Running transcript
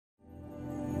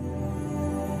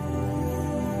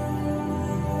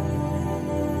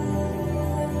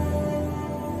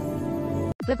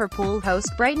Liverpool host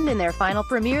Brighton in their final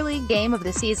Premier League game of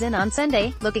the season on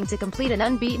Sunday, looking to complete an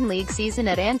unbeaten league season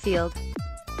at Anfield.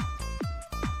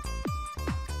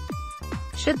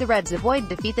 Should the Reds avoid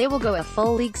defeat, they will go a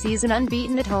full league season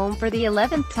unbeaten at home for the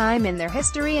 11th time in their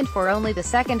history and for only the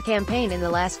second campaign in the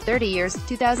last 30 years,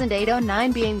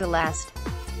 2008-09 being the last.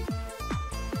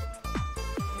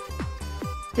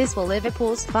 This will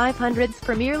Liverpool's 500th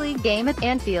Premier League game at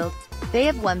Anfield. They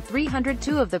have won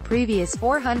 302 of the previous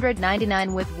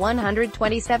 499 with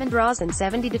 127 draws and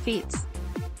 70 defeats.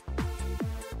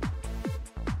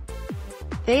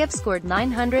 They have scored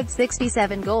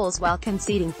 967 goals while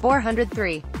conceding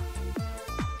 403.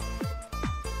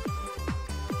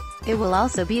 It will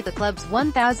also be the club's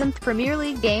 1,000th Premier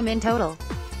League game in total.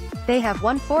 They have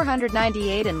won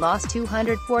 498 and lost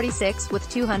 246 with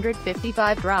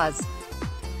 255 draws.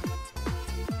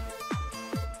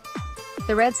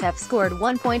 The Reds have scored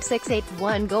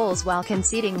 1.681 goals while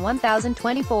conceding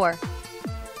 1,024.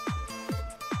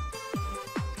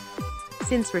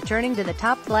 Since returning to the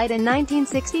top flight in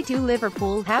 1962,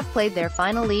 Liverpool have played their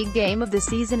final league game of the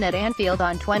season at Anfield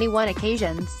on 21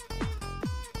 occasions.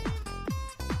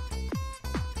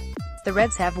 The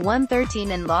Reds have won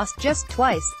 13 and lost just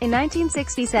twice, in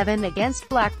 1967 against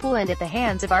Blackpool and at the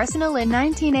hands of Arsenal in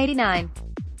 1989.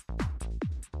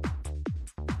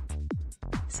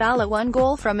 Salah one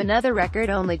goal from another record.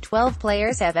 Only 12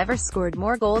 players have ever scored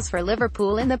more goals for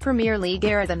Liverpool in the Premier League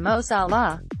era than Mo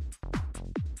Salah.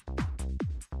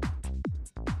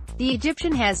 The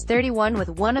Egyptian has 31, with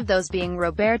one of those being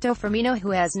Roberto Firmino,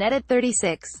 who has netted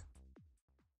 36.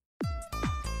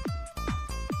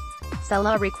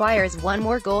 Salah requires one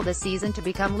more goal this season to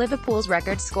become Liverpool's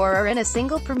record scorer in a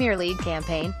single Premier League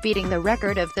campaign, beating the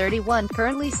record of 31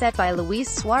 currently set by Luis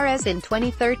Suarez in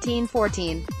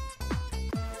 2013-14.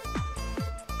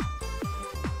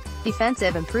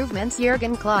 Defensive improvements.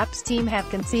 Jurgen Klopp's team have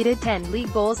conceded 10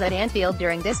 league goals at Anfield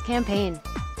during this campaign.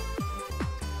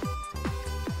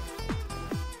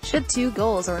 Should 2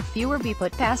 goals or fewer be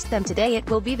put past them today, it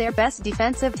will be their best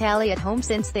defensive tally at home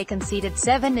since they conceded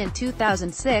 7 in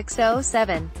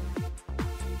 2006-07.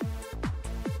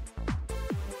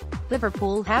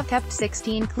 Liverpool have kept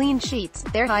 16 clean sheets,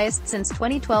 their highest since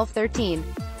 2012-13.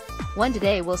 One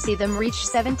today will see them reach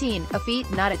 17, a feat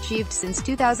not achieved since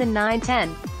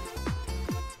 2009-10.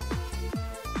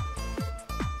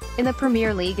 In the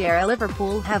Premier League era,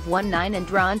 Liverpool have won 9 and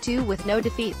drawn 2 with no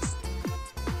defeats.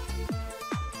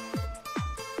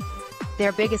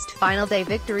 Their biggest final day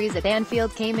victories at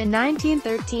Anfield came in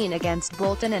 1913 against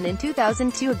Bolton and in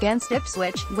 2002 against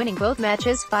Ipswich, winning both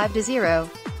matches 5-0.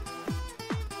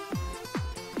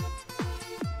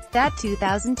 That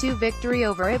 2002 victory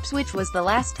over Ipswich was the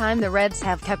last time the Reds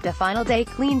have kept a final day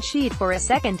clean sheet for a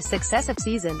second successive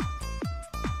season.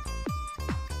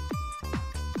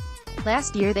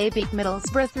 Last year they beat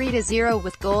Middlesbrough 3-0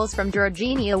 with goals from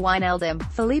Georginio Wijnaldum,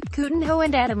 Philippe Coutinho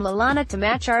and Adam Lallana to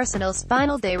match Arsenal's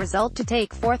final day result to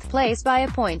take 4th place by a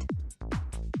point.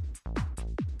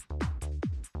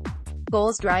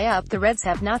 Goals dry up. The Reds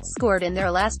have not scored in their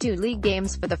last 2 league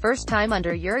games for the first time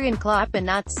under Jurgen Klopp and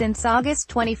not since August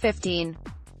 2015.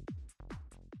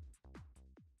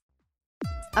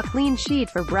 A clean sheet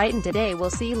for Brighton today will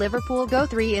see Liverpool go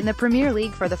 3 in the Premier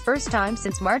League for the first time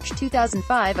since March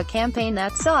 2005, a campaign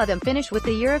that saw them finish with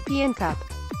the European Cup.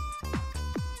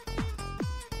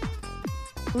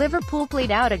 Liverpool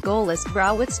played out a goalless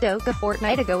draw with Stoke a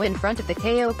fortnight ago in front of the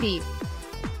KOP.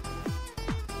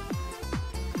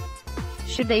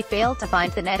 Should they fail to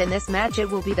find the net in this match, it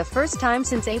will be the first time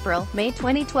since April-May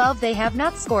 2012 they have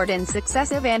not scored in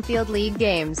successive Anfield League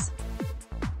games.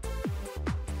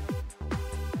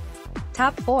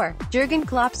 Top 4. Jurgen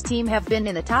Klopp's team have been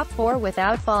in the top 4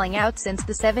 without falling out since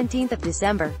the 17th of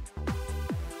December.